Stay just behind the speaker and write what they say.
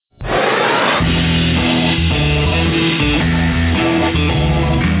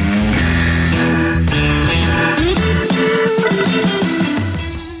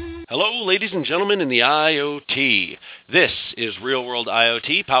and gentlemen in the IoT. This is Real World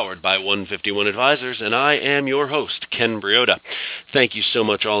IoT, powered by 151 Advisors, and I am your host, Ken Briodagh. Thank you so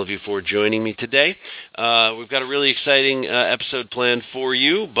much, all of you, for joining me today. We've got a really exciting episode planned for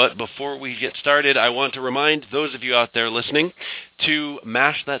you, but before we get started, I want to remind those of you out there listening to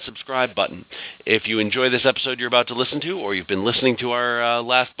mash that subscribe button. If you enjoy this episode you're about to listen to, or you've been listening to our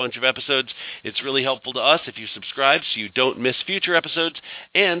last bunch of episodes, it's really helpful to us if you subscribe so you don't miss future episodes,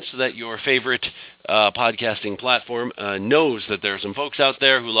 and so that your favorite podcasting platform knows that there are some folks out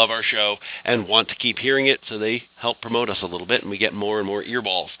there who love our show and want to keep hearing it, so they help promote us a little bit, and we get more and more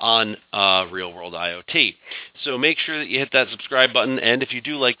earballs on Real World IoT. So make sure that you hit that subscribe button, and if you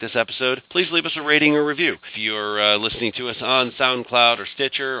do like this episode, please leave us a rating or review. If you're listening to us on SoundCloud or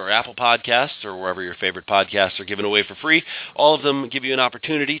Stitcher or Apple Podcasts or wherever your favorite podcasts are given away for free, all of them give you an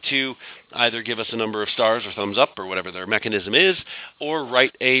opportunity to either give us a number of stars or thumbs up or whatever their mechanism is, or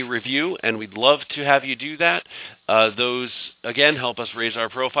write a review, and we'd love to have you do that. Those, again, help us raise our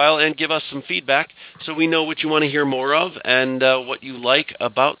profile and give us some feedback so we know what you want to hear more of and what you like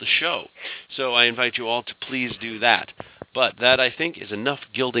about the show. So I invite you all to please do that. But that, I think, is enough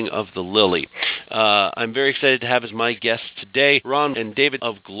gilding of the lily. I'm very excited to have as my guests today Ron and David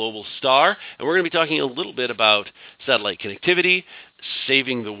of Globalstar, and we're going to be talking a little bit about satellite connectivity,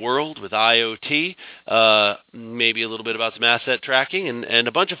 saving the world with IoT, maybe a little bit about some asset tracking, and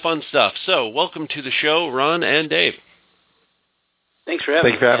a bunch of fun stuff. So welcome to the show, Ron and Dave. Thanks for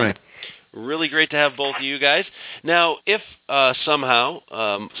having me. Really great to have both of you guys. Now, if somehow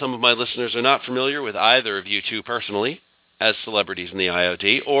some of my listeners are not familiar with either of you two personally, as celebrities in the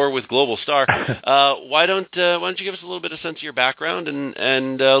IoT, or with Globalstar, why don't you give us a little bit of sense of your background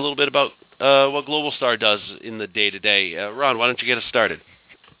and a little bit about what Globalstar does in the day-to-day. Ron, why don't you get us started?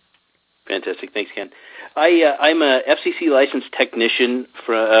 Fantastic. Thanks, Ken. I'm a FCC licensed technician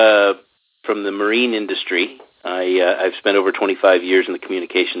from the marine industry. I've spent over 25 years in the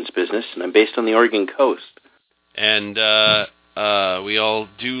communications business, and I'm based on the Oregon coast. And we all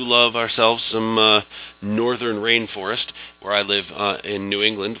do love ourselves some northern rainforest. Where I live in New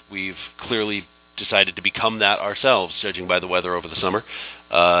England, we've clearly decided to become that ourselves, judging by the weather over the summer.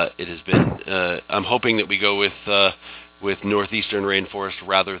 It has been. I'm hoping that we go with northeastern rainforest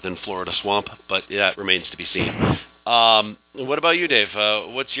rather than Florida swamp, but that remains to be seen. What about you, Dave?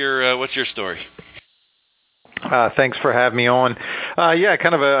 What's your story? Thanks for having me on.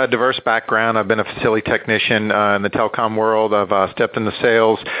 Kind of a diverse background. I've been a facility technician in the telecom world. I've stepped into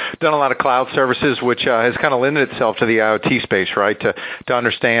sales, done a lot of cloud services, which has kind of lended itself to the IoT space, right? To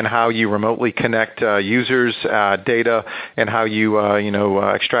understand how you remotely connect users, data, and how you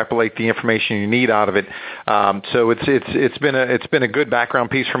extrapolate the information you need out of it. So it's been a good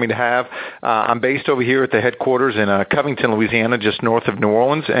background piece for me to have. I'm based over here at the headquarters in Covington, Louisiana, just north of New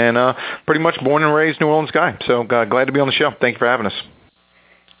Orleans, and pretty much born and raised New Orleans guy. So glad to be on the show. Thank you for having us.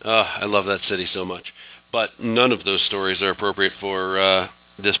 I love that city so much. But none of those stories are appropriate for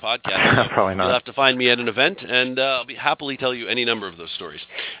this podcast. Probably not. You'll have to find me at an event, and I'll happily tell you any number of those stories.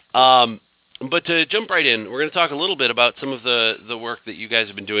 But to jump right in, we're going to talk a little bit about some of the work that you guys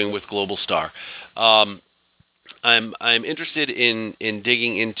have been doing with Globalstar. I'm interested in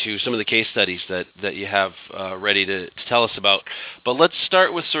digging into some of the case studies that you have ready to tell us about. But let's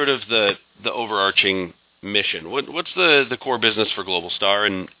start with sort of the overarching mission. What's the core business for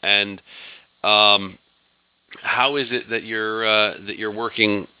Globalstar, and how is it that you're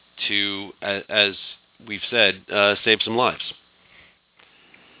working to, as we've said, save some lives?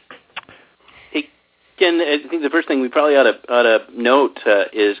 Hey, Ken, I think the first thing we probably ought to note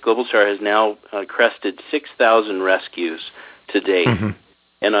is Globalstar has now crested 6,000 rescues to date,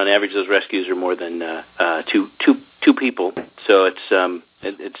 and on average, those rescues are more than two people. So it's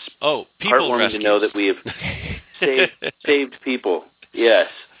people heartwarming rescues. to know that we have saved people. Yes,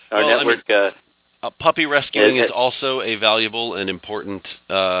 our network. Puppy rescuing is also a valuable and important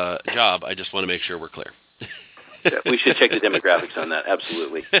job. I just want to make sure we're clear. We should check the demographics on that.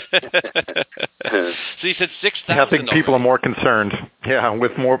 Absolutely. So you said 6,000. I think people are more concerned. Yeah,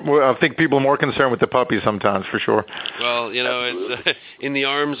 I think people are more concerned with the puppies sometimes, for sure. Well, it's in the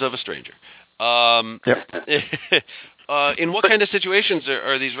arms of a stranger. Yep. In what kind of situations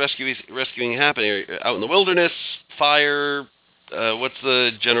are these rescuing happening? Out in the wilderness, fire? What's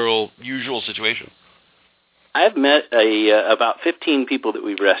the usual situation? I've met about 15 people that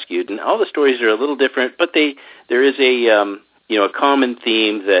we've rescued, and all the stories are a little different, but there is a common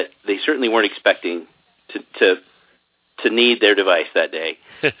theme that they certainly weren't expecting to need their device that day.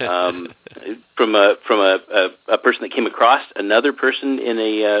 From a person that came across another person in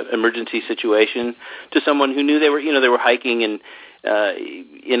a emergency situation, to someone who knew they were hiking and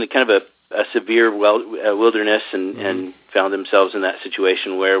in a kind of a severe wilderness and found themselves in that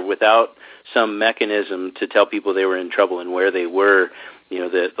situation where without some mechanism to tell people they were in trouble and where they were,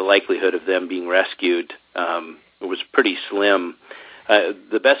 the likelihood of them being rescued was pretty slim.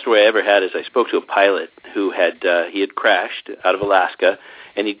 The best story I ever had is I spoke to a pilot who had crashed out of Alaska,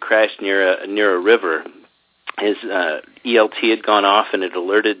 and he'd crashed near a river. His ELT had gone off, and it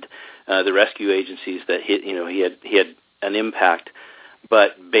alerted the rescue agencies that he had an impact.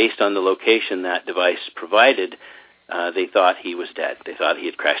 But based on the location that device provided, they thought he was dead. They thought he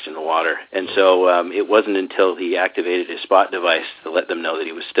had crashed in the water. And so it wasn't until he activated his spot device to let them know that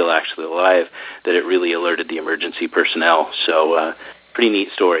he was still actually alive that it really alerted the emergency personnel. So pretty neat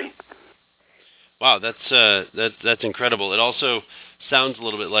story. Wow, that's incredible. It also sounds a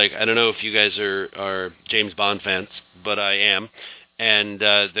little bit like, I don't know if you guys are James Bond fans, but I am. And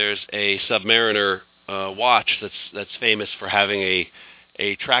there's a Submariner watch that's famous for having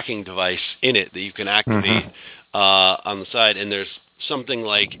a tracking device in it that you can activate on the side, and there's something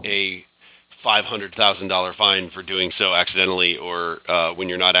like a $500,000 fine for doing so accidentally or when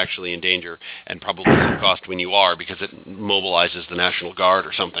you're not actually in danger, and probably some cost when you are because it mobilizes the National Guard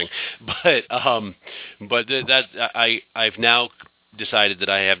or something. But I've now decided that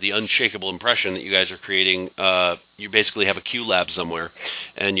I have the unshakable impression that you guys are creating. You basically have a Q lab somewhere,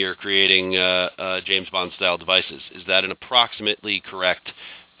 and you're creating James Bond style devices. Is that an approximately correct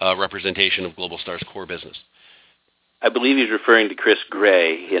representation of Globalstar's core business? I believe he's referring to Chris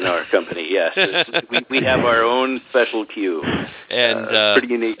Gray in our company. Yes, we have our own special queue, and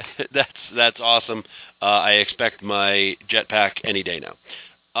pretty unique. That's awesome. I expect my jetpack any day now.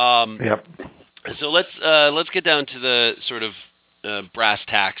 Yep. So let's get down to the sort of brass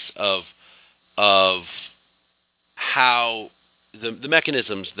tacks of how the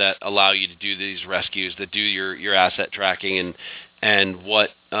mechanisms that allow you to do these rescues, that do your asset tracking, and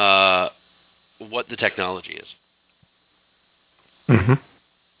what the technology is. Mm-hmm.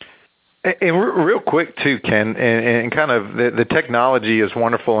 And real quick too, Ken, and kind of the technology is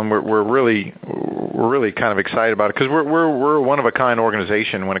wonderful, and we're really kind of excited about it because we're a one of a kind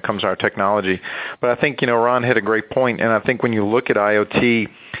organization when it comes to our technology. But I think Ron hit a great point, and I think when you look at IoT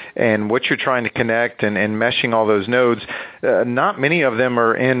and what you're trying to connect and meshing all those nodes, not many of them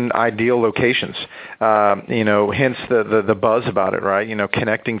are in ideal locations. Hence the buzz about it, right?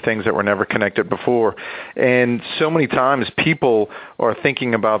 Connecting things that were never connected before. And so many times people are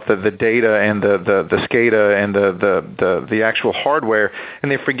thinking about the data and the SCADA and the actual hardware,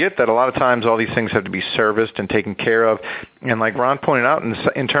 and they forget that a lot of times all these things have to be serviced and taken care of. And like Ron pointed out,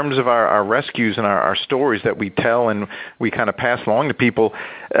 in terms of our rescues and our stories that we tell and we kind of pass along to people,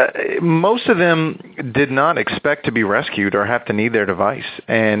 most of them did not expect to be rescued or have to need their device.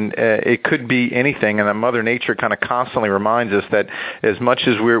 And it could be anything, and Mother Nature kind of constantly reminds us that as much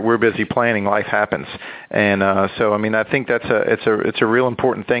as we're busy planning, life happens. And so, I mean, I think it's a real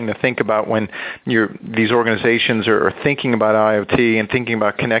important thing to think about when these organizations are thinking about IoT and thinking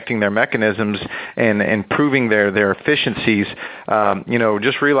about connecting their mechanisms and improving their efficiencies.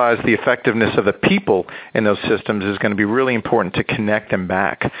 Just realize the effectiveness of the people in those systems is going to be really important to connect them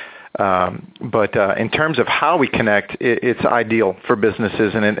back. But in terms of how we connect, it's ideal for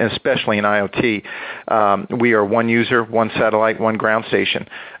businesses, and especially in IoT. We are one user, one satellite, one ground station.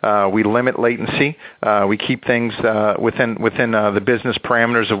 We limit latency. We keep things within the business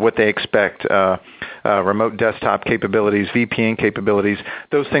parameters of what they expect. Remote desktop capabilities, VPN capabilities,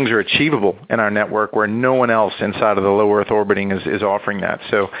 those things are achievable in our network where no one else inside of the low Earth orbiting is offering that.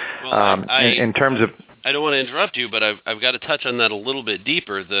 So in terms of... I don't want to interrupt you, but I've got to touch on that a little bit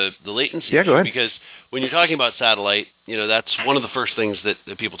deeper, the latency. Yeah, go ahead. Because when you're talking about satellite, that's one of the first things that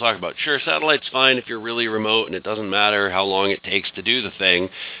people talk about. Sure, satellite's fine if you're really remote and it doesn't matter how long it takes to do the thing,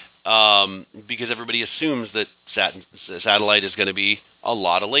 because everybody assumes that satellite is going to be a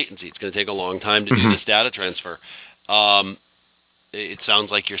lot of latency. It's going to take a long time to do this data transfer. It sounds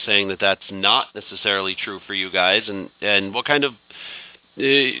like you're saying that that's not necessarily true for you guys. And what kind of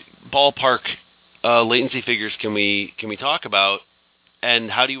ballpark latency figures can we talk about, and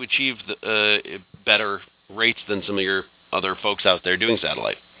how do you achieve better rates than some of your other folks out there doing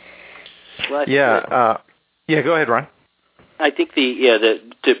satellite? Well, go ahead, Ron. I think we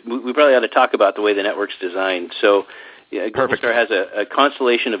probably ought to talk about the way the network's designed. So, Globalstar has a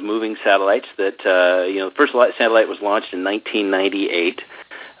constellation of moving satellites that the first satellite was launched in 1998.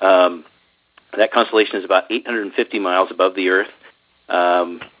 That constellation is about 850 miles above the Earth.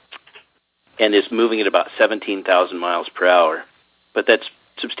 And is moving at about 17,000 miles per hour. But that's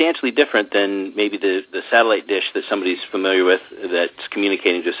substantially different than maybe the satellite dish that somebody's familiar with that's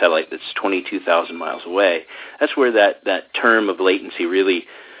communicating to a satellite that's 22,000 miles away. That's where that term of latency really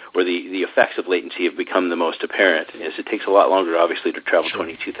or the effects of latency have become the most apparent, as it takes a lot longer, obviously, to travel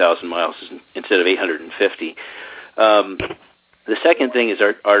 22,000 miles instead of 850. The second thing is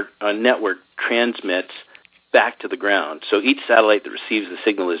our network transmits back to the ground. So each satellite that receives the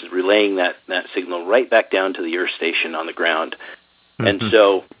signal is relaying that signal right back down to the Earth station on the ground. Mm-hmm. And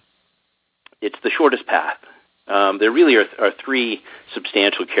so it's the shortest path. There really are three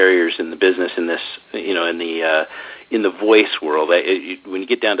substantial carriers in the business in this, in the voice world. When you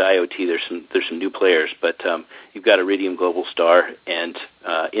get down to IoT, there's some new players, but you've got Iridium, Globalstar, and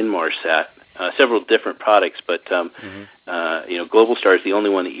Inmarsat. Several different products, but Globalstar is the only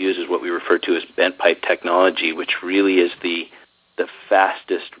one that uses what we refer to as bent pipe technology, which really is the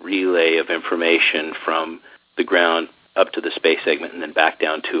fastest relay of information from the ground up to the space segment and then back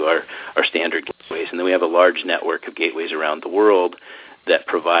down to our standard gateways. And then we have a large network of gateways around the world that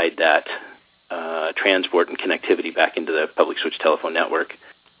provide that transport and connectivity back into the public switch telephone network.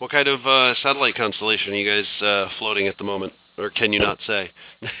 What kind of satellite constellation are you guys floating at the moment? Or can you not say?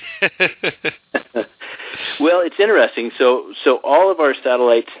 Well, it's interesting. So all of our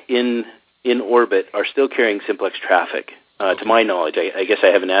satellites in orbit are still carrying simplex traffic. To my knowledge, I guess I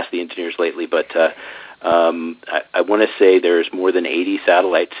haven't asked the engineers lately, but I want to say there's more than 80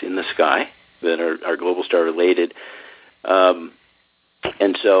 satellites in the sky that are Globalstar related.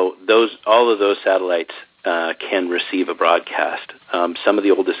 And so all of those satellites can receive a broadcast. Some of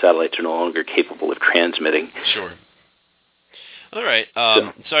the oldest satellites are no longer capable of transmitting. Sure. All right.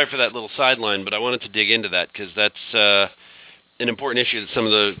 Sorry for that little sideline, but I wanted to dig into that because that's an important issue that some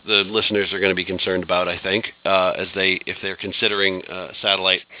of the listeners are going to be concerned about, I think, if they're considering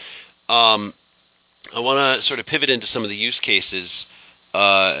satellite. I want to sort of pivot into some of the use cases.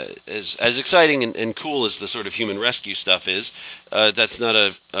 As exciting and cool as the sort of human rescue stuff is, that's not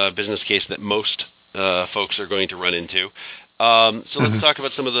a business case that most folks are going to run into. So let's talk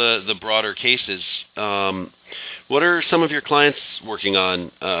about some of the broader cases. What are some of your clients working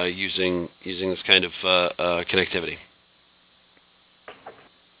on using this kind of connectivity?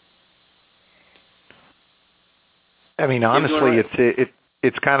 I mean, honestly,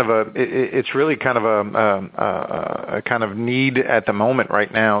 it's really kind of a kind of need at the moment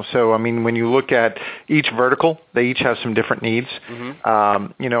right now. So, I mean, when you look at each vertical, they each have some different needs.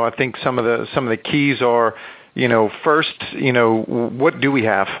 I think some of the keys are, first, what do we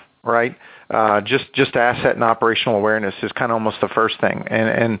have, right? Just asset and operational awareness is kind of almost the first thing.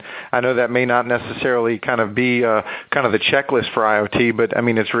 And I know that may not necessarily kind of be kind of the checklist for IoT, but I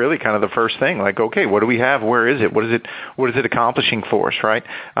mean, it's really kind of the first thing. Like, okay, what do we have? Where is it? What is it accomplishing for us, right?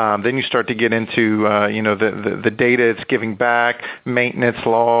 Then you start to get into, the data it's giving back, maintenance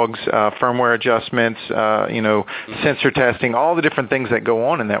logs, firmware adjustments, sensor testing, all the different things that go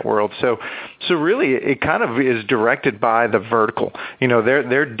on in that world. So really it kind of is directed by the vertical.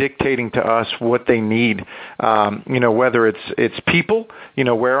 They're dictating to us what they need, whether it's people,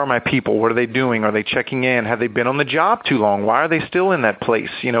 where are my people? What are they doing? Are they checking in? Have they been on the job too long? Why are they still in that place?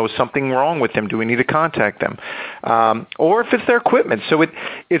 Is something wrong with them? Do we need to contact them? Or if it's their equipment. So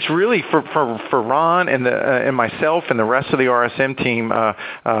it's really for Ron and myself and the rest of the RSM team,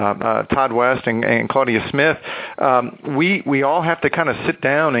 Todd West and Claudia Smith, we all have to kind of sit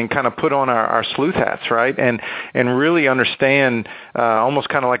down and kind of put on our sleuth hats, right? And really understand almost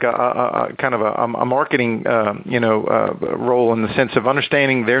kind of like a marketing role in the sense of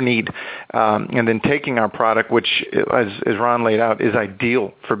understanding their need, and then taking our product, which as Ron laid out is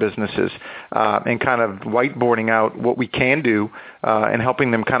ideal for businesses, and kind of whiteboarding out what we can do and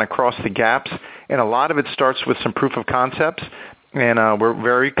helping them kind of cross the gaps. And a lot of it starts with some proof of concepts. And we're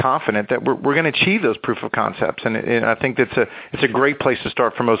very confident that we're going to achieve those proof of concepts, and I think it's a great place to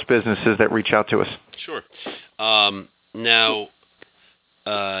start for most businesses that reach out to us. Sure. Now,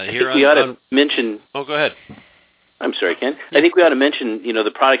 here we ought to mention. Oh, go ahead. I'm sorry, Ken. I think we ought to mention,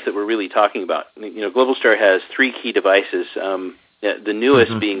 the products that we're really talking about. Globalstar has three key devices. The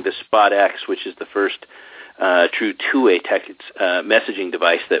newest being the Spot X, which is the first true two-way text messaging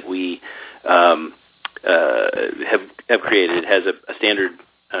device that we have created. It has a standard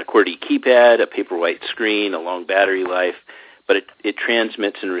QWERTY keypad, a Paperwhite screen, a long battery life, but it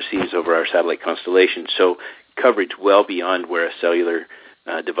transmits and receives over our satellite constellation. So coverage well beyond where a cellular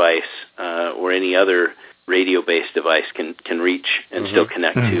device or any other radio-based device can reach and still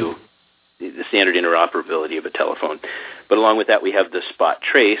connect to the standard interoperability of a telephone. But along with that, we have the Spot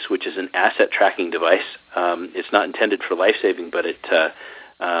Trace, which is an asset tracking device. It's not intended for life-saving, but it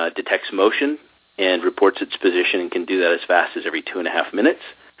detects motion and reports its position and can do that as fast as every 2.5 minutes.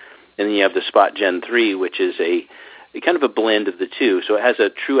 And then you have the Spot Gen 3, which is a kind of a blend of the two. So it has a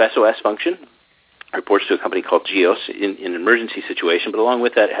true SOS function, reports to a company called Geos in an emergency situation. But along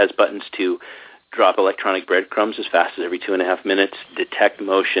with that, it has buttons to drop electronic breadcrumbs as fast as every 2.5 minutes, detect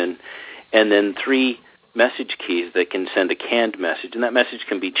motion, and then 3 message keys that can send a canned message. And that message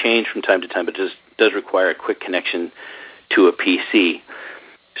can be changed from time to time, but does require a quick connection to a PC.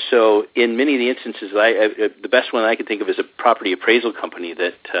 So in many of the instances, the best one I can think of is a property appraisal company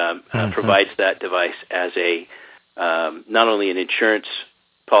that provides that device as a not only an insurance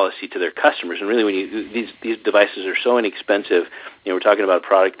policy to their customers, and really when these devices are so inexpensive, we're talking about a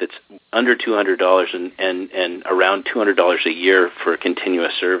product that's under $200 and around $200 a year for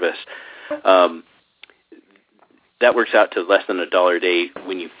continuous service. That works out to less than $1 a day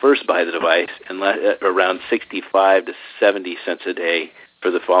when you first buy the device, and around 65 to 70 cents a day for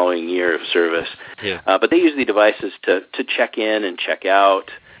the following year of service. Yeah. But they use the devices to check in and check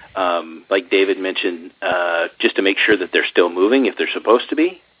out, like David mentioned, just to make sure that they're still moving if they're supposed to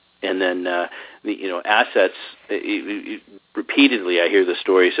be. And then, assets, repeatedly I hear the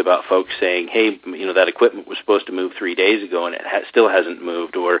stories about folks saying, hey, that equipment was supposed to move 3 days ago and it still hasn't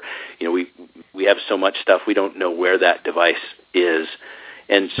moved, or, we have so much stuff we don't know where that device is.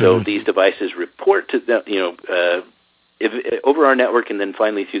 And so these devices report to them, over our network and then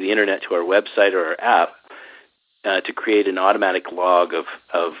finally through the internet to our website or our app to create an automatic log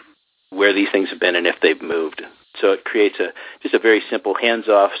of where these things have been and if they've moved. So it creates just a very simple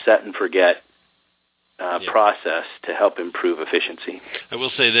hands-off, set-and-forget process to help improve efficiency. I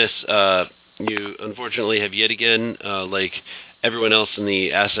will say this. You unfortunately have yet again, like everyone else in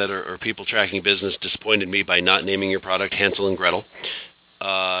the asset or people tracking business, disappointed me by not naming your product Hansel and Gretel.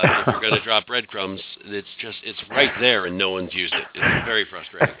 If you're going to drop breadcrumbs, it's right there and no one's used it. It's very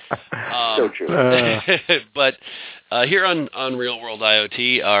frustrating. So true. But here on Real World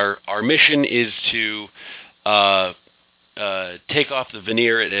IoT, our mission is to take off the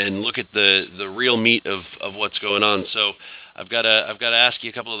veneer and look at the real meat of what's going on. So I've got to ask you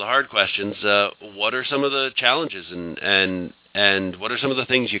a couple of the hard questions. What are some of the challenges and what are some of the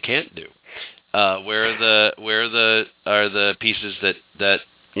things you can't do? Where are the pieces that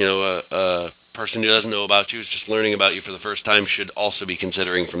a person who doesn't know about you, is just learning about you for the first time, should also be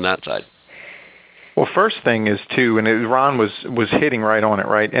considering from that side? Well, first thing is too, and Ron was hitting right on it,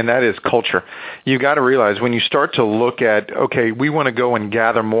 right? And that is culture. You got to realize when you start to look at, okay, we want to go and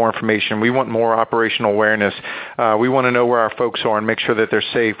gather more information. We want more operational awareness. We want to know where our folks are and make sure that they're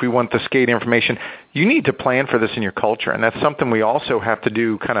safe. We want the SCADA information. You need to plan for this in your culture, and that's something we also have to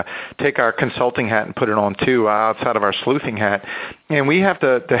do, kind of take our consulting hat and put it on too, outside of our sleuthing hat. And we have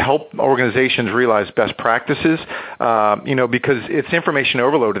to help organizations realize best practices, because it's information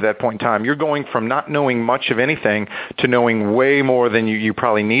overload at that point in time. You're going from not knowing much of anything to knowing way more than you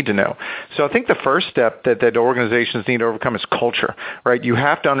probably need to know. So I think the first step that organizations need to overcome is culture, right? You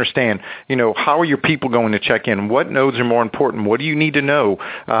have to understand, how are your people going to check in? What nodes are more important? What do you need to know?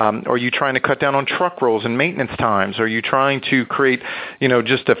 Are you trying to cut down on truck rolls and maintenance times? Are you trying to create,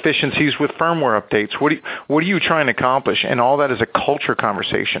 just efficiencies with firmware updates? What are you trying to accomplish? And all that is a culture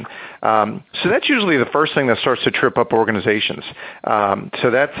conversation. So that's usually the first thing that starts to trip up organizations.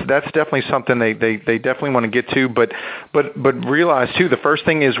 So that's definitely something they definitely want to get to. But realize too, the first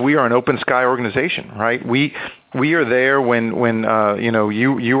thing is we are an open sky organization, right? We are there when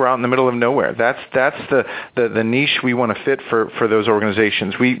you were out in the middle of nowhere. That's the niche we want to fit for those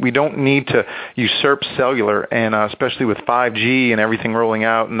organizations. We don't need to usurp cellular, and especially with 5G and everything rolling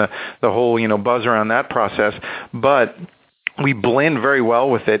out and the whole buzz around that process. But we blend very well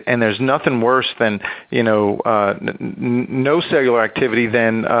with it, and there's nothing worse than no cellular activity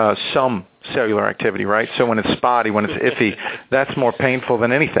than some cellular activity, right? So when it's spotty, when it's iffy, that's more painful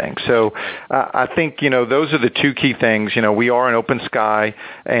than anything. So I think, those are the two key things. We are an open sky,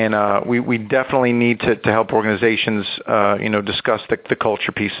 and we definitely need to help organizations, discuss the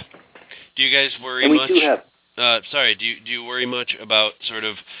culture piece. Do you guys worry and we much? Do have, do you worry much about sort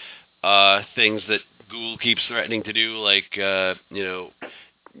of things that Google keeps threatening to do, like,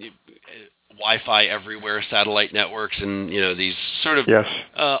 Wi-Fi everywhere, satellite networks, and these sort of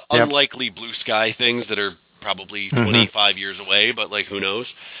unlikely blue sky things that are probably 25 years away, but like, who knows?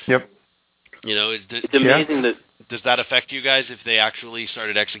 Yep. It's amazing does that affect you guys if they actually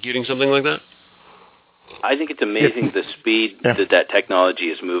started executing something like that? I think it's amazing the speed that technology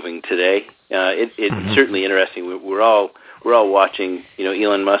is moving today. It's certainly interesting. We're all watching.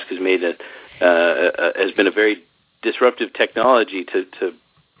 Elon Musk has made has been a very disruptive technology to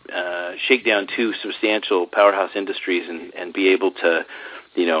shake down two substantial powerhouse industries and be able to,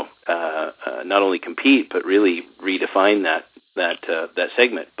 not only compete but really redefine that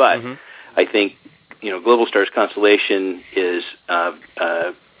segment. But I think Globalstar's constellation is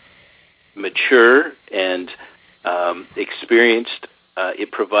mature and experienced.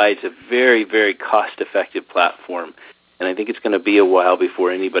 It provides a very, very cost-effective platform, and I think it's going to be a while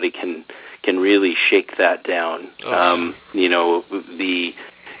before anybody can really shake that down.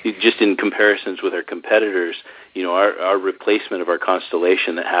 Just in comparisons with our competitors, our replacement of our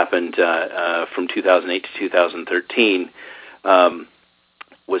constellation that happened from 2008 to 2013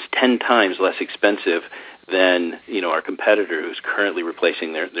 was 10 times less expensive than our competitor who's currently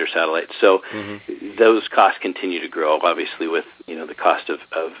replacing their satellites. So those costs continue to grow, obviously, with the cost of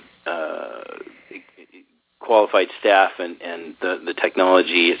qualified staff and the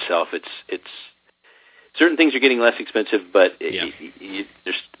technology itself. It's certain things are getting less expensive, but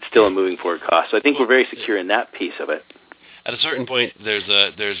there's still a moving forward cost. So I think we're very secure in that piece of it. At a certain point, there's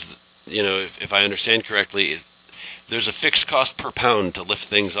if I understand correctly, there's a fixed cost per pound to lift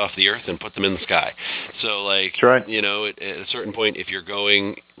things off the Earth and put them in the sky. So, that's right. At a certain point, if you're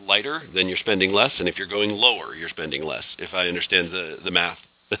going lighter, then you're spending less, and if you're going lower, you're spending less, if I understand the math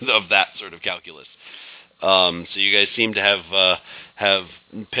of that sort of calculus. So you guys seem to have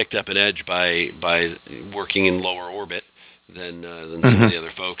picked up an edge by working in lower orbit than some of the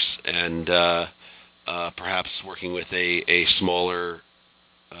other folks, and perhaps working with a smaller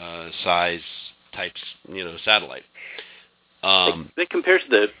size type satellite.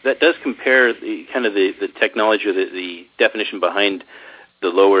 That does compare the kind of the technology or the definition behind the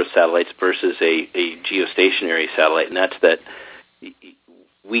lower satellites versus a geostationary satellite, and that's that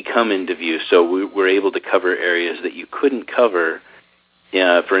we come into view, so we're able to cover areas that you couldn't cover.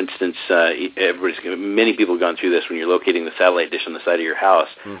 For instance, many people have gone through this when you're locating the satellite dish on the side of your house.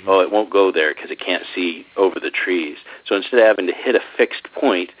 Oh, it won't go there because it can't see over the trees. So instead of having to hit a fixed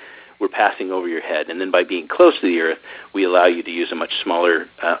point, we're passing over your head. And then by being close to the Earth, we allow you to use a much smaller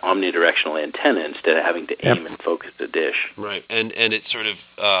omnidirectional antenna instead of having to aim and focus the dish. Right, and it sort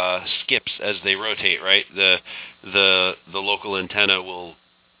of skips as they rotate, right? The local antenna will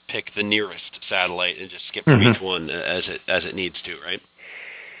pick the nearest satellite and just skip from each one as it needs to, right?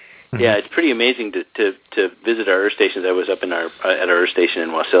 Yeah, it's pretty amazing to visit our Earth stations. I was up at our Earth station in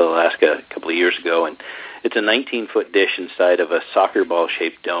Wasilla, Alaska a couple of years ago, and it's a 19-foot dish inside of a soccer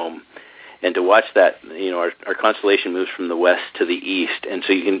ball-shaped dome. And to watch that, our constellation moves from the west to the east, and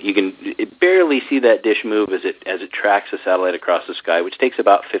so you can barely see that dish move as it tracks a satellite across the sky, which takes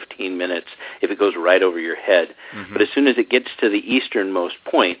about 15 minutes if it goes right over your head. But as soon as it gets to the easternmost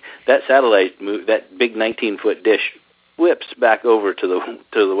point, that satellite that big 19-foot dish flips back over to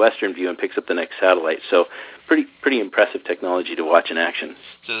the western view and picks up the next satellite. So pretty impressive technology to watch in action.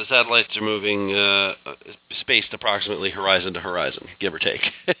 So the satellites are moving spaced approximately horizon to horizon, give or take.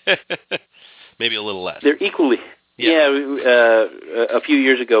 Maybe a little less. They're equally. Yeah, a few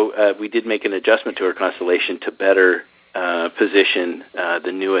years ago, we did make an adjustment to our constellation to better position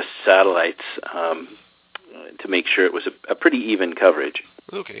the newest satellites to make sure it was a pretty even coverage.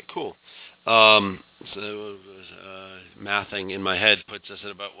 Okay, cool. So mathing in my head puts us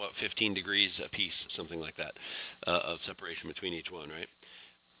at about 15 degrees apiece, something like that, of separation between each one, right?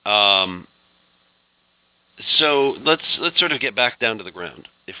 So let's sort of get back down to the ground,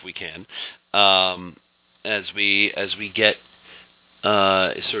 if we can, as we get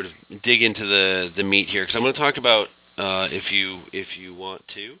sort of dig into the meat here, because I'm going to talk about if you want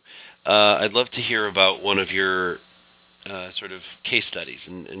to, I'd love to hear about one of your sort of case studies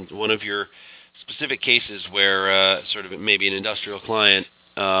and one of your specific cases where sort of maybe an industrial client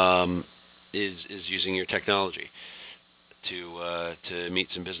is using your technology to meet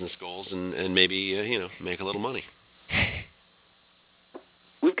some business goals and maybe make a little money.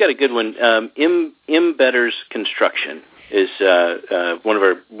 We've got a good one. Embedders Construction is one of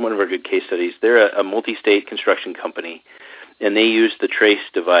our good case studies. They're a multi-state construction company, and they use the Trace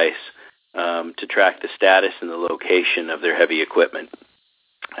device to track the status and the location of their heavy equipment.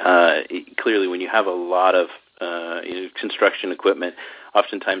 Clearly, when you have a lot of construction equipment,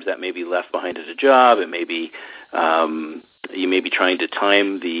 oftentimes that may be left behind at a job. It may be you may be trying to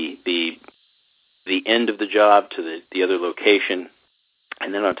time the end of the job to the other location,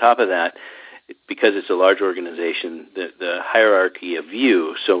 and then on top of that, because it's a large organization, the hierarchy of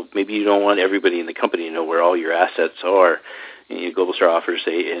view. So maybe you don't want everybody in the company to know where all your assets are. Globalstar offers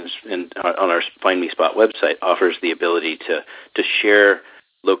and on our Find Me Spot website offers the ability to share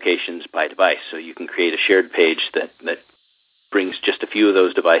locations by device. So you can create a shared page that brings just a few of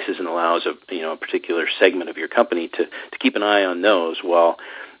those devices and allows a particular segment of your company to keep an eye on those, while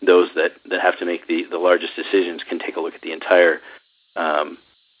those that have to make the largest decisions can take a look at the entire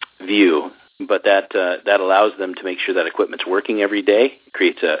view. But that allows them to make sure that equipment's working every day. It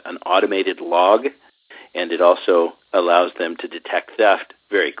creates an automated log, and it also allows them to detect theft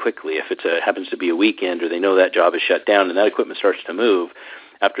very quickly. If it happens to be a weekend or they know that job is shut down and that equipment starts to move,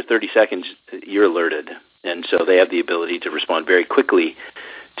 after 30 seconds, you're alerted. And so they have the ability to respond very quickly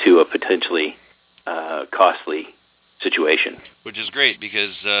to a potentially costly situation. Which is great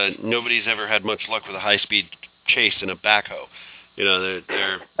because nobody's ever had much luck with a high-speed chase in a backhoe. You know,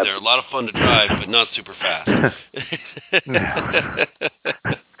 they're a lot of fun to drive, but not super fast.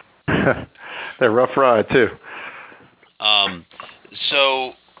 They're rough ride too.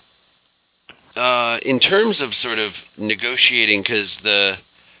 So, in terms of sort of negotiating, because the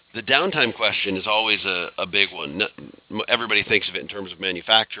downtime question is always a big one. Everybody thinks of it in terms of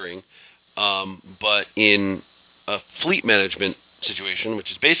manufacturing, but in a fleet management situation, which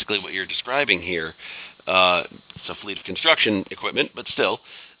is basically what you're describing here, it's a fleet of construction equipment, but still,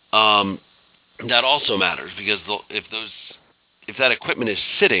 that also matters because if that equipment is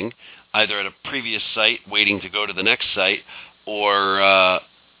sitting either at a previous site waiting to go to the next site, or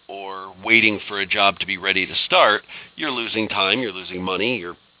waiting for a job to be ready to start, you're losing time, you're losing money,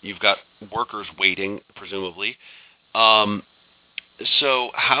 you've got workers waiting, presumably.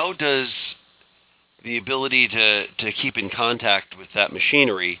 So how does the ability to keep in contact with that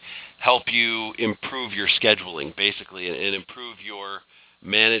machinery help you improve your scheduling, basically, and improve your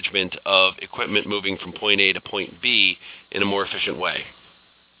management of equipment moving from point A to point B in a more efficient way?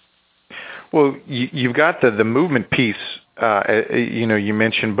 Well, you've got the movement piece, you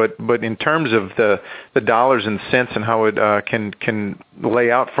mentioned, but in terms of the dollars and cents and how it can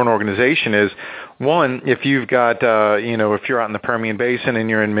lay out for an organization is, one, if you've got, if you're out in the Permian Basin and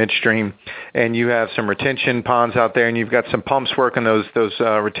you're in midstream and you have some retention ponds out there and you've got some pumps working those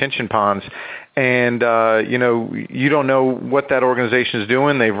retention ponds, and you don't know what that organization is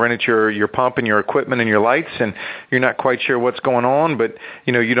doing. They've rented your pump and your equipment and your lights, and you're not quite sure what's going on, but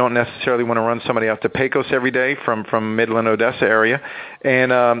you don't necessarily want to run somebody out to Pecos every day from Midland, Odessa area.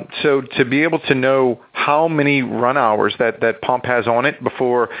 And so to be able to know how many run hours that pump has on it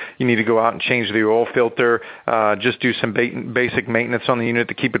before you need to go out and change the oil filter, just do some basic maintenance on the unit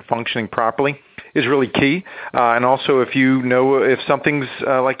to keep it functioning properly, is really key. And also, if something's,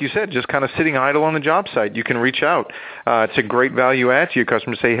 like you said, just kind of sitting idle on the job site, you can reach out. It's a great value add to your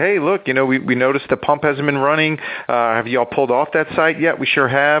customer. Say, hey, look, we noticed the pump hasn't been running. Have you all pulled off that site yet? We sure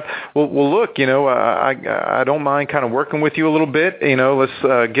have. Well, look, I don't mind kind of working with you a little bit.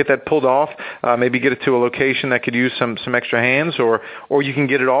 Let's get that pulled off. Maybe get it to a location that could use some extra hands, or you can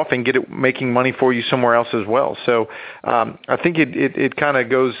get it off and get it making money for you somewhere else as well. So I think it kind of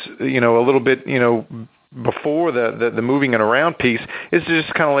goes, a little bit, before the moving and around piece is to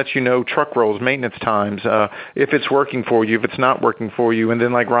just kind of let you know truck rolls, maintenance times, if it's working for you, if it's not working for you. And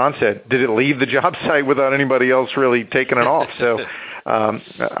then like Ron said, did it leave the job site without anybody else really taking it off? So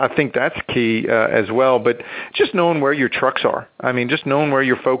I think that's key as well. But just knowing where your trucks are. I mean, just knowing where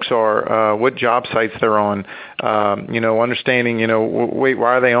your folks are, what job sites they're on, understanding, wait,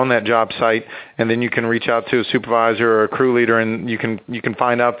 why are they on that job site? And then you can reach out to a supervisor or a crew leader, and you can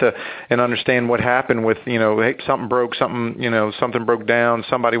find out and understand what happened with, hey, something broke, something broke down.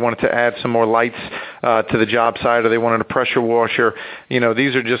 Somebody wanted to add some more lights to the job site, or they wanted a pressure washer.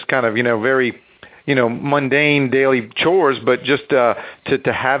 These are just kind of, very mundane daily chores, but just to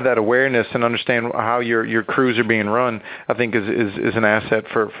have that awareness and understand how your crews are being run, I think is an asset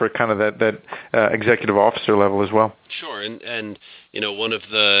for kind of that executive officer level as well. Sure, and one of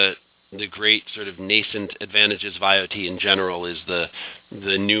the great sort of nascent advantages of IoT in general is the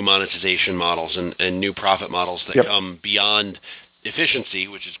new monetization models and new profit models that come beyond efficiency,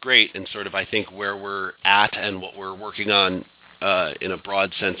 which is great, and sort of I think where we're at and what we're working on in a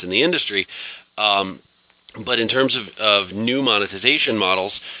broad sense in the industry. But in terms of new monetization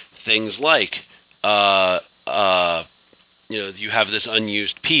models, things like, you have this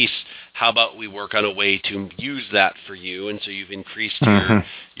unused piece. How about we work on a way to use that for you? And so you've increased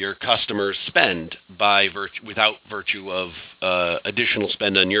your customers' spend without virtue of additional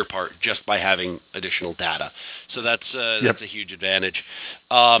spend on your part, just by having additional data. So that's a huge advantage.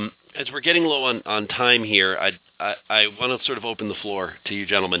 As we're getting low on time here, I want to sort of open the floor to you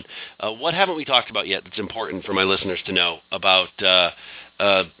gentlemen. What haven't we talked about yet that's important for my listeners to know about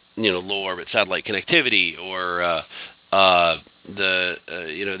low orbit satellite connectivity, or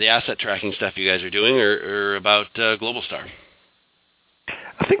the asset tracking stuff you guys are doing, or about Globalstar?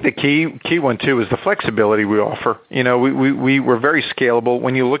 I think the key one too is the flexibility we offer. We're very scalable.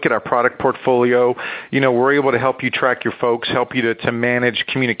 When you look at our product portfolio, we're able to help you track your folks, help you to manage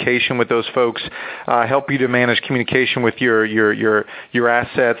communication with those folks, help you to manage communication with your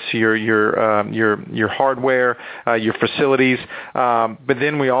assets, your hardware, your facilities. But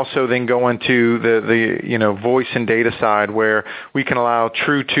then we also then go into the voice and data side, where we can allow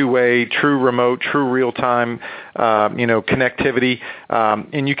true two-way, true remote, true real-time connectivity.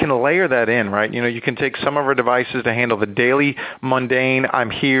 And you can layer that in, right? You can take some of our devices to handle the daily mundane, I'm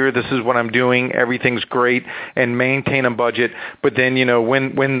here, this is what I'm doing, everything's great, and maintain a budget. But then,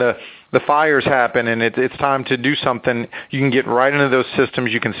 when the fires happen and it's time to do something, you can get right into those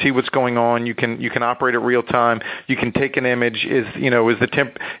systems. You can see what's going on. You can operate at real time. You can take an image. Is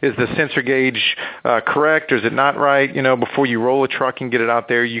the sensor gauge correct, or is it not right? Before you roll a truck and get it out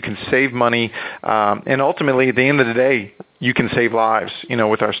there, you can save money, and ultimately, at the end of the day, you can save lives,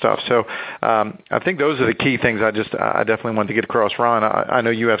 with our stuff. So I think those are the key things. I definitely want to get across. Ron, I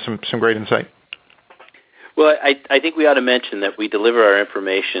know you have some great insight. Well, I think we ought to mention that we deliver our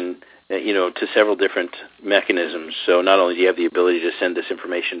information to several different mechanisms. So not only do you have the ability to send this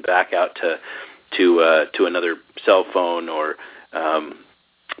information back out to another cell phone,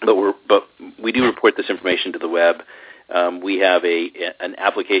 but we do report this information to the web. We have an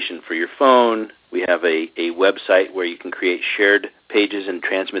application for your phone. We have a website where you can create shared pages and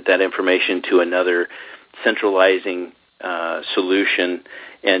transmit that information to another centralizing solution.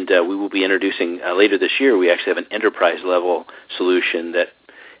 And we will be introducing later this year. We actually have an enterprise-level solution that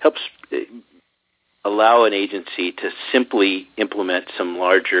helps allow an agency to simply implement some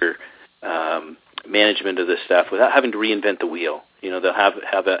larger management of this stuff without having to reinvent the wheel. They'll have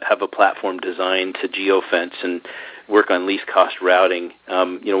a platform designed to geofence and work on least cost routing.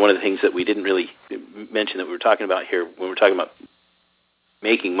 One of the things that we didn't really mention that we were talking about here when we're talking about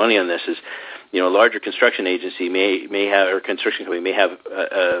making money on this is, a larger construction agency may have, or construction company may have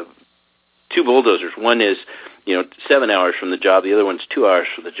two bulldozers. One is 7 hours from the job. The other one's 2 hours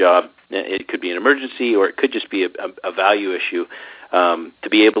from the job. It could be an emergency, or it could just be a value issue. To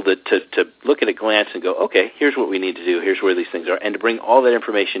be able to look at a glance and go, okay, here's what we need to do. Here's where these things are, and to bring all that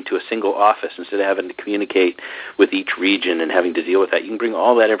information to a single office instead of having to communicate with each region and having to deal with that. You can bring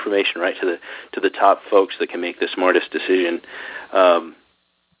all that information right to the top folks that can make the smartest decision,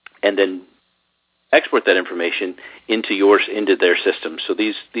 and then export that information into their system. So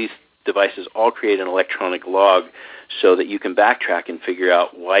these devices all create an electronic log so that you can backtrack and figure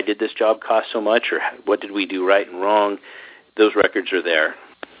out, why did this job cost so much, or what did we do right and wrong. Those records are there.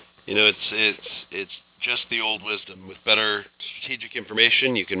 It's just the old wisdom. With better strategic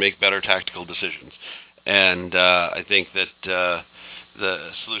information, you can make better tactical decisions. And I think that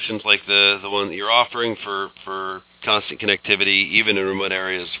the solutions like the one that you're offering for constant connectivity, even in remote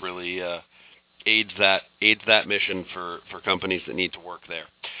areas, really aids that mission for companies that need to work there.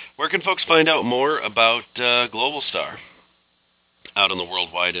 Where can folks find out more about Globalstar out on the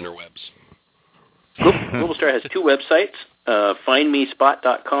worldwide interwebs? Globalstar has two websites,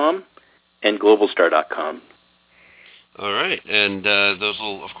 findmespot.com and globalstar.com. All right, and those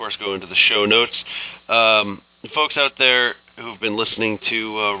will, of course, go into the show notes. Folks out there who've been listening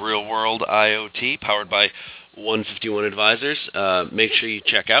to Real World IoT, powered by 151 Advisors, make sure you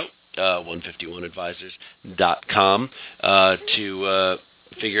check out 151advisors.com to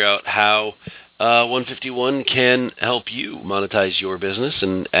figure out how 151 can help you monetize your business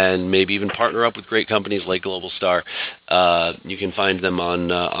and maybe even partner up with great companies like Globalstar. You can find them on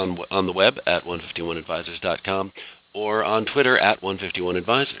the web at 151advisors.com or on Twitter at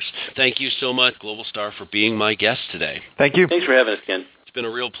 151advisors. Thank you so much, Globalstar, for being my guest today. Thank you. Thanks for having us, Ken. It's been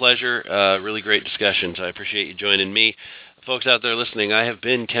a real pleasure, really great discussion, so I appreciate you joining me. Folks out there listening, I have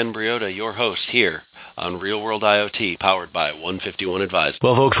been Ken Briodagh, your host here on Real World IoT, powered by 151 Advisors.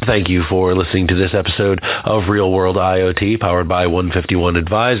 Well, folks, thank you for listening to this episode of Real World IoT, powered by 151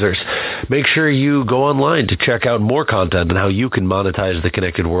 Advisors. Make sure you go online to check out more content on how you can monetize the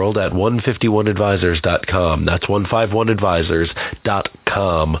connected world at 151advisors.com. That's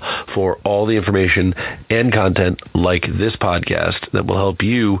 151advisors.com for all the information and content like this podcast that will help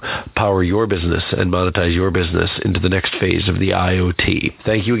you power your business and monetize your business into the next phase of the IoT.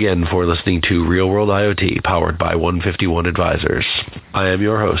 Thank you again for listening to Real World IoT, powered by 151 Advisors. I am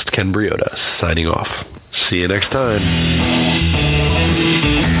your host, Ken Briodagh, signing off. See you next time.